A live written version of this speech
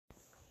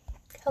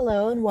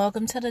Hello and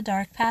welcome to the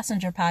Dark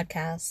Passenger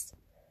Podcast.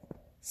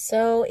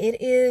 So it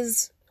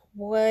is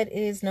what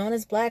is known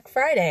as Black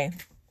Friday.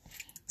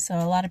 So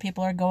a lot of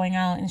people are going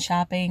out and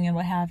shopping and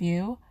what have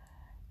you.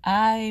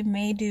 I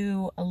may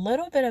do a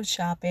little bit of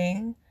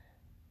shopping,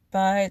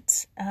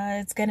 but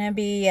it's going to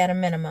be at a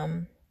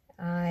minimum.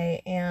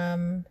 I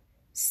am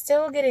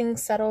still getting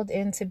settled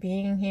into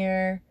being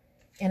here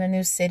in a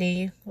new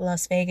city,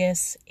 Las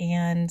Vegas,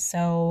 and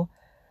so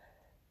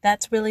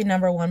that's really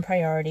number one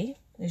priority.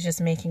 Is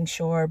just making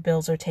sure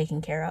bills are taken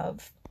care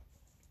of.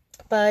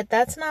 But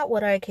that's not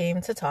what I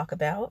came to talk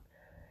about.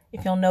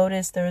 If you'll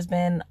notice, there's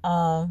been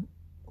a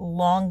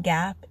long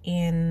gap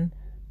in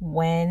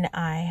when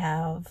I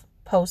have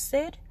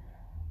posted.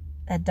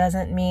 That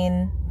doesn't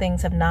mean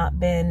things have not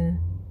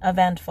been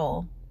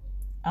eventful.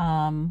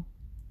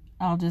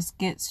 I'll just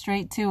get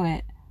straight to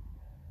it.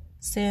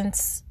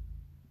 Since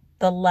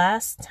the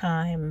last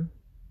time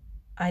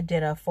I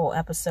did a full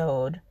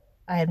episode,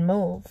 I had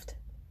moved.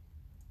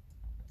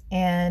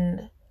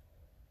 And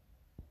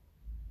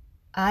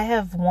I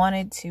have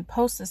wanted to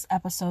post this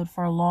episode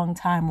for a long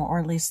time, or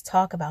at least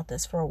talk about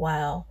this for a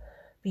while,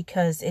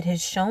 because it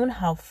has shown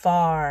how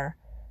far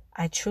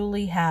I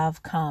truly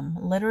have come,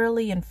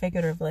 literally and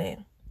figuratively.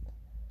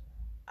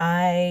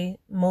 I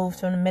moved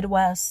from the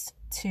Midwest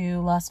to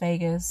Las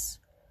Vegas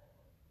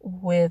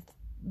with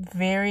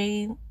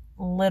very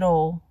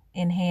little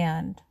in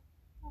hand.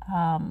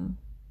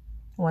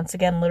 Once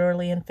again,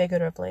 literally and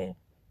figuratively.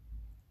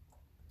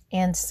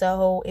 And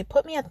so it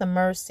put me at the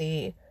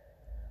mercy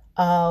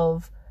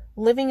of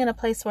living in a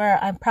place where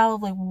I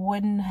probably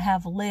wouldn't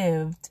have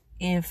lived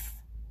if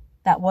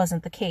that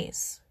wasn't the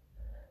case.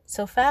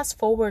 So fast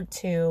forward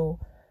to,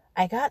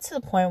 I got to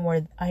the point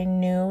where I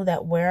knew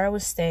that where I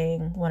was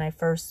staying when I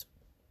first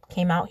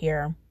came out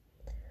here,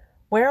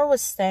 where I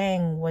was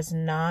staying was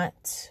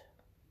not,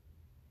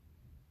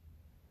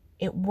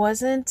 it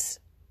wasn't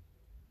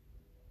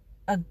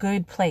a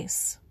good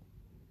place.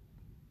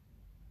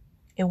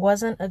 It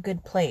wasn't a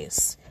good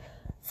place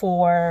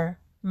for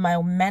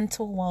my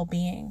mental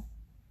well-being.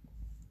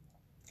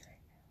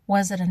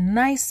 Was it a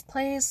nice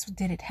place?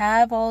 Did it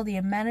have all the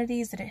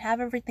amenities? Did it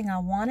have everything I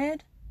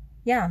wanted?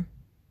 Yeah,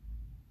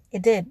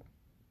 it did.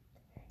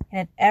 It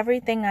had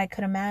everything I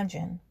could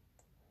imagine.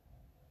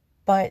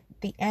 But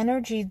the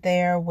energy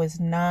there was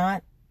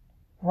not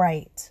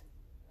right.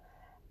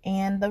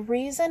 And the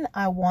reason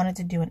I wanted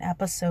to do an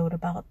episode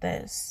about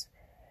this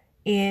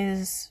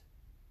is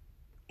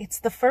it's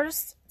the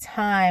first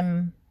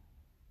time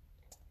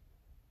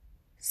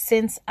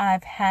since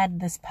I've had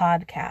this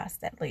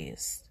podcast, at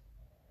least,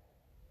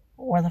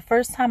 or the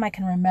first time I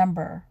can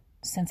remember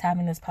since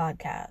having this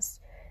podcast,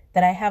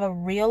 that I have a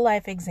real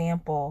life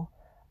example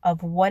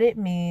of what it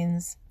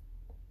means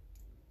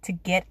to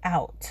get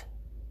out.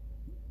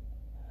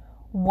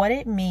 What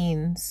it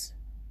means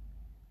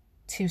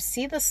to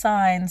see the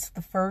signs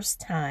the first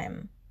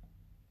time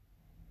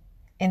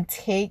and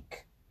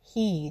take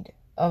heed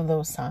of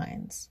those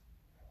signs.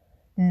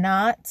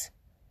 Not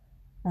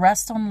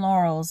rest on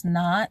laurels,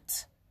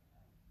 not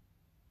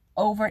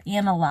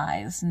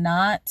overanalyze,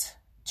 not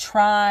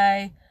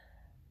try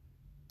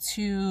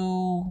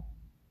to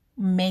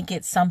make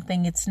it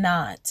something it's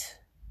not.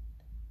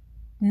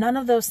 None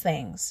of those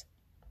things.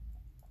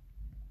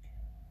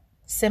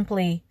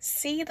 Simply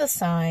see the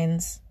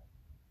signs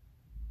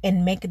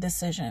and make a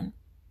decision.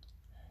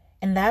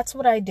 And that's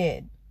what I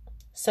did.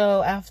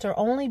 So after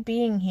only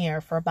being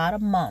here for about a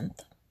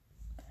month,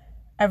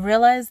 I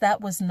realized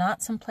that was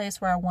not some place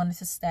where I wanted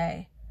to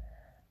stay.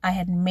 I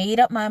had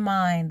made up my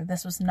mind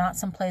this was not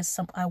some place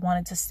I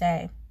wanted to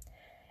stay.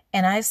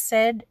 And I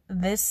said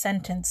this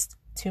sentence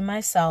to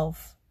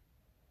myself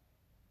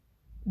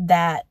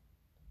that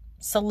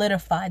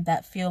solidified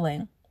that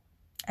feeling.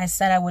 I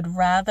said I would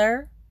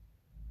rather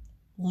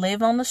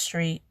live on the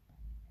street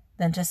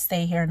than to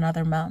stay here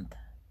another month.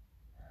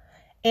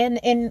 And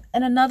in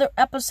another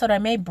episode, I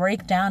may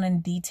break down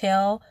in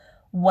detail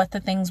what the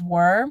things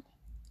were.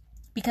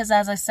 Because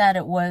as I said,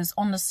 it was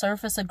on the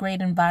surface a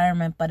great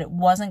environment, but it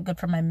wasn't good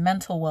for my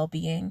mental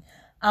well-being.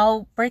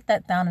 I'll break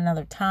that down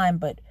another time,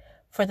 but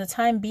for the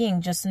time being,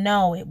 just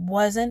know it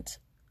wasn't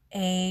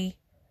a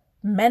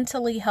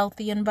mentally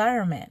healthy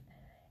environment.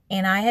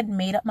 And I had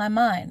made up my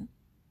mind.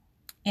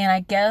 And I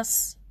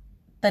guess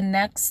the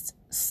next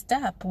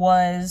step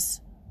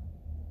was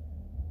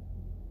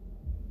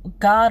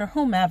God or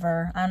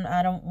whomever,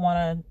 I don't want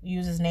to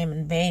use his name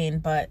in vain,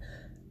 but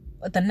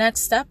the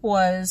next step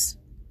was,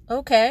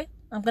 okay,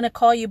 I'm going to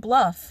call you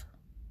bluff.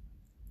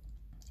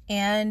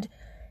 And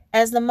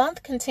as the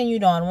month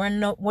continued on,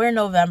 we're in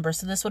November,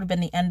 so this would have been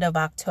the end of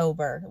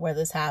October where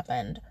this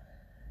happened.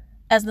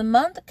 As the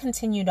month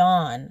continued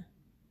on,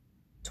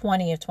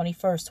 20th,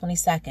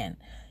 21st,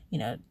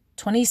 22nd,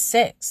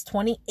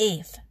 26th,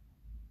 28th.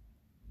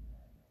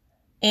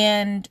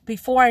 And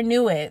before I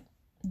knew it,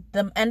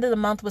 the end of the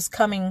month was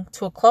coming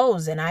to a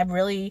close, and I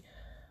really,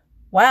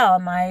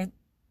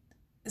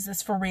 is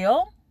this for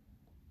real?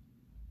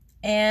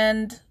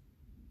 And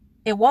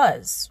it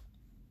was.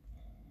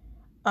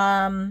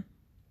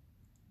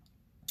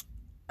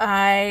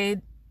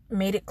 I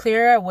made it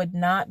clear I would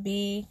not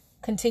be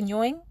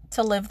continuing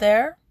to live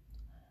there.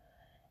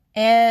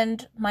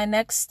 And my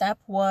next step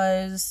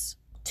was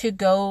to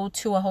go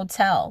to a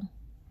hotel.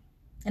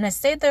 And I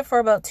stayed there for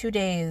about 2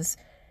 days,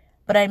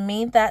 but I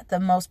made that the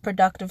most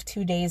productive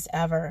 2 days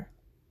ever.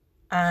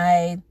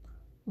 I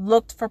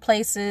looked for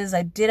places,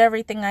 I did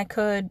everything I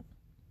could,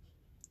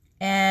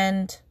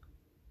 and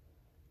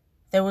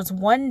there was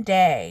one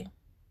day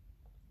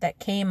that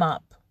came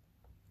up.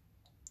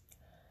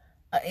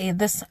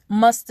 This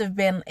must have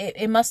been,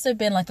 it must have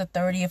been like the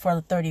 30th or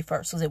the 31st,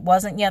 because it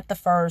wasn't yet the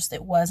 1st,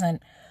 it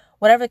wasn't,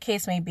 whatever the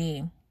case may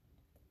be,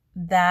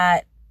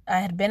 that I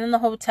had been in the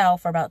hotel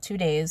for about 2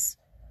 days.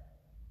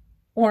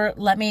 Or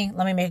let me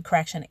make a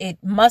correction. It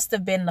must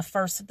have been the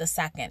 1st or the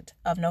 2nd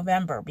of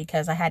November,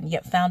 because I hadn't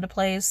yet found a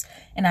place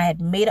and I had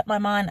made up my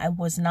mind I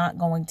was not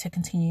going to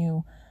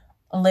continue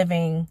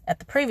living at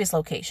the previous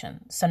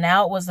location. So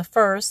now it was the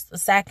 1st, the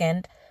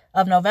 2nd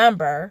of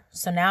November.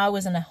 So now I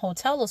was in a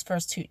hotel those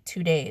first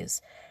two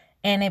days,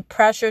 and it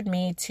pressured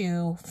me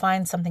to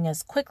find something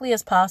as quickly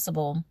as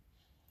possible.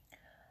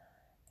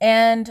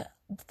 And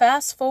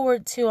fast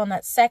forward to on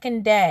that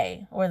second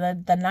day, or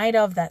the night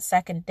of that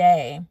second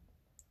day,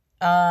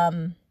 a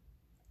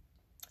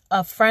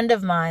friend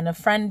of mine, a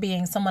friend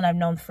being someone I've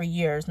known for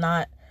years,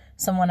 not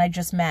someone I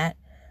just met,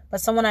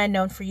 but someone I'd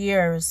known for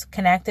years,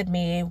 connected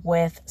me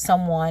with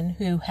someone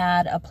who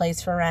had a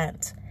place for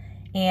rent.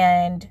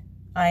 And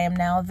I am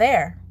now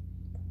there.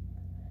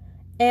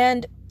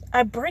 And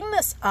I bring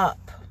this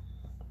up.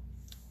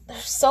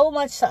 There's so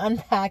much to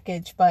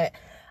unpackage, but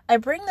I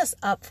bring this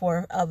up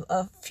for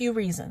a few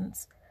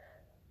reasons.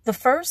 The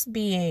first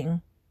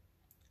being,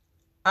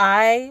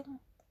 I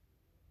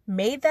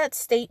made that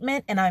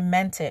statement and I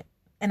meant it,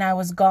 and I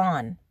was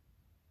gone.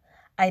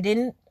 I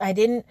didn't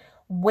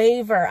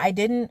waver. I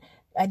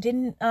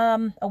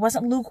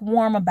wasn't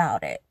lukewarm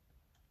about it.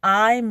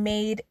 I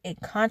made a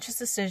conscious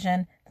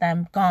decision that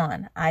I'm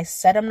gone. I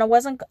said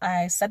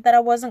that I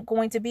wasn't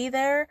going to be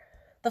there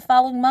the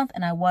following month,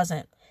 and I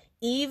wasn't.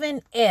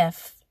 Even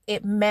if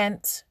it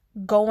meant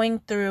going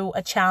through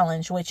a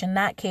challenge, which in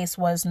that case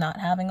was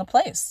not having a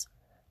place.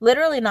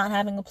 Literally not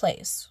having a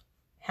place.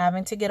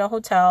 Having to get a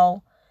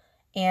hotel,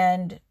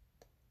 and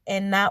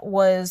not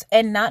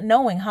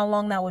knowing how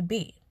long that would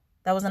be.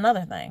 That was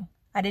another thing.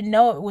 I didn't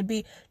know it would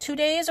be 2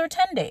 days or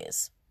 10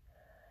 days.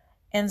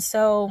 And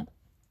so,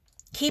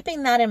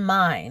 keeping that in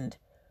mind,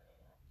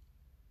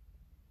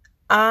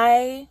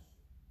 I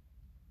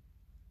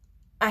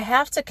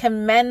have to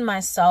commend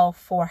myself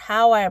for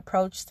how I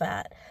approached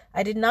that.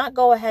 I did not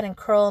go ahead and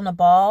curl in a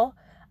ball.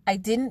 I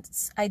didn't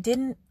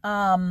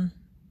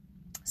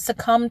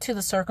succumb to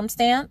the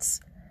circumstance.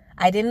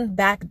 I didn't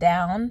back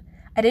down.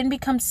 I didn't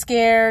become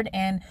scared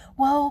and,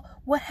 well,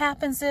 what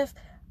happens if...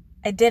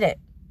 I did it.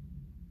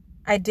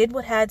 I did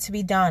what had to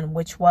be done,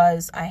 which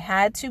was I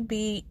had to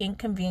be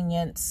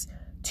inconvenienced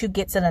to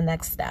get to the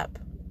next step.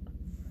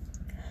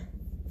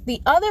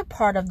 The other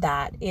part of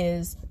that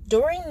is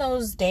during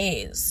those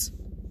days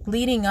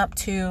leading up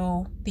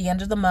to the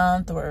end of the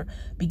month or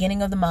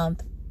beginning of the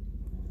month,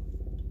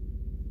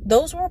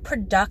 those were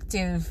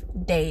productive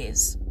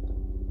days.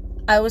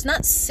 I was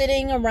not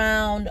sitting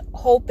around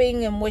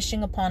hoping and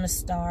wishing upon a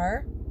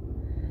star.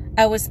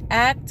 I was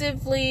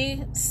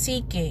actively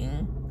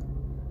seeking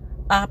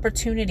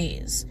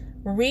opportunities,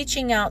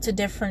 reaching out to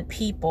different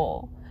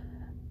people.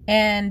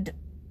 And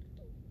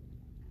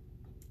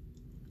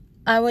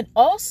I would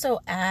also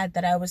add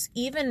that I was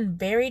even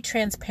very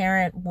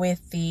transparent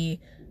with the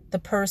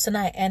person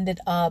I ended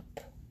up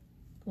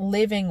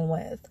living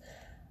with.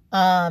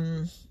 I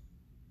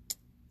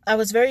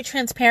was very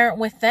transparent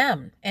with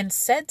them and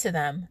said to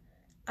them,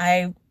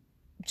 I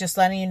just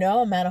letting you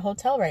know I'm at a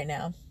hotel right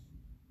now.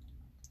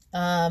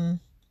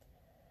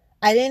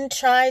 I didn't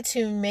try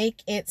to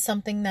make it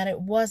something that it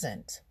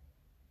wasn't.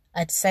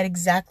 I said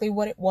exactly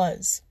what it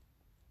was.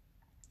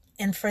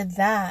 And for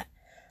that,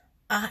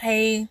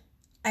 I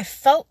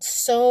felt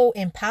so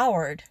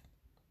empowered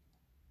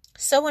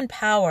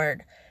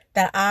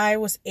that I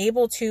was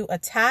able to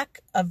attack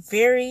a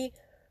very,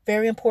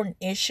 very important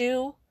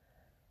issue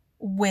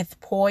with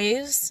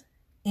poise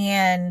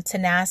and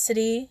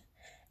tenacity,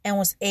 and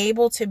was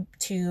able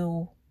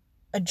to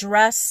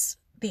address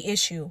the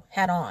issue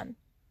head on,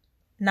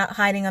 not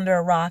hiding under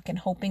a rock and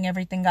hoping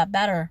everything got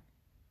better.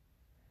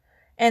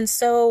 And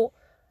so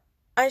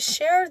I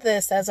share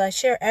this, as I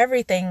share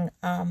everything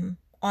on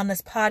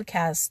this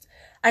podcast.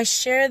 I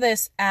share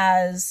this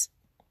as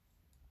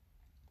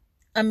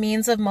a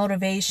means of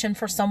motivation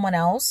for someone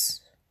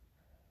else.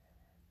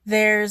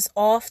 There's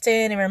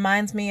often, it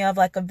reminds me of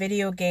like a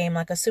video game,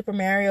 like a Super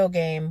Mario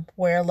game,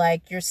 where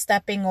like you're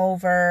stepping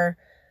over,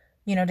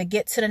 to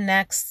get to the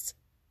next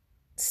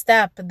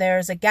step,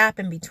 there's a gap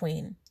in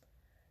between.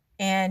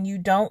 And you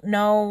don't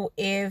know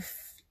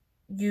if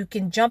you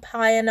can jump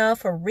high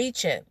enough or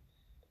reach it.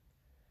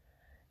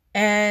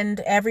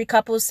 And every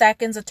couple of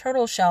seconds, a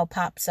turtle shell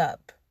pops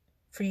up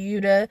for you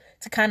to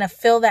kind of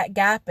fill that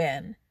gap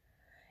in.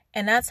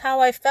 And that's how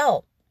I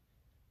felt.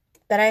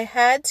 That I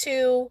had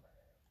to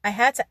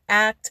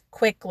act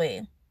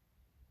quickly.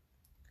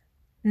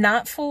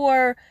 not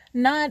for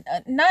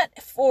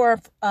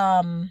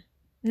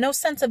no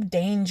sense of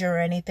danger or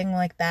anything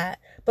like that,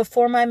 but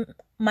for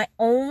my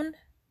own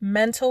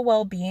mental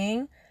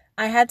well-being.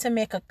 I had to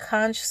make a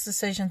conscious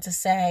decision to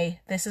say,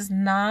 this is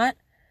not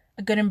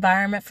a good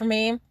environment for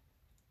me.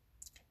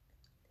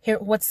 Here,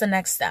 what's the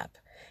next step?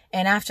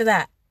 And after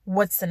that,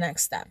 what's the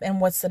next step? And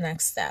what's the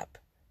next step?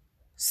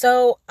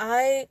 So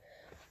I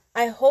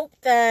hope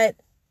that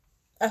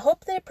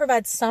it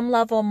provides some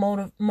level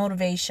of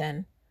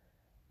motivation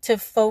to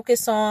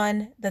focus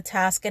on the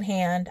task at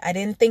hand. I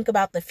didn't think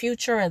about the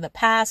future or the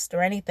past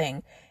or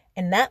anything.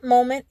 In that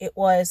moment, it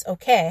was,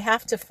 okay, I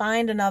have to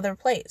find another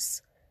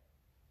place.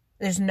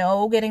 There's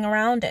no getting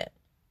around it.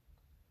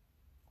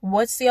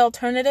 What's the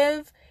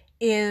alternative?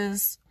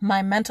 Is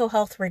my mental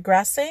health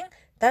regressing?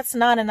 That's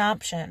not an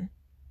option.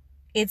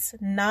 It's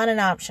not an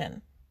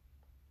option.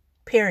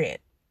 Period.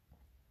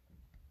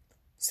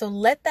 So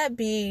let that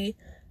be.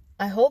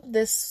 I hope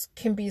this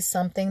can be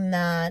something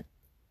that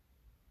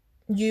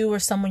you or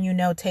someone you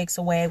know takes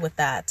away with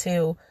that,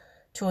 to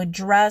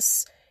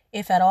address,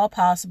 if at all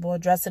possible,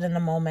 address it in a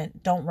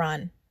moment. Don't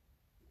run.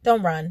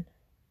 Don't run.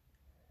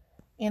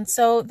 And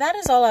so that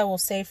is all I will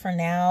say for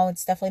now.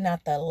 It's definitely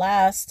not the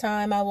last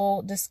time I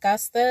will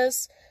discuss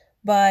this,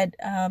 but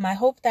I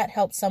hope that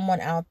helps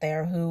someone out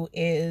there who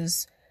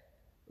is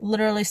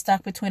literally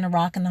stuck between a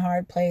rock and a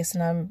hard place.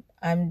 And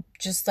I'm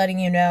just letting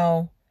you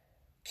know,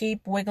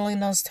 keep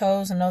wiggling those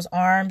toes and those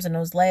arms and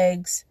those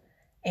legs,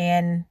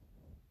 and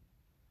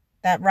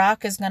that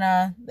rock is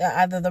gonna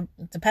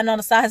depend on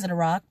the size of the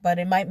rock, but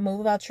it might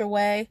move out your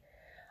way,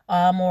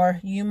 or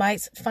you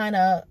might find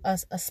a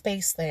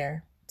space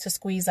there to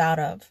squeeze out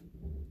of,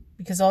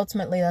 because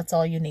ultimately that's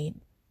all you need.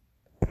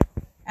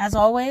 As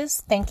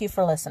always, thank you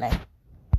for listening.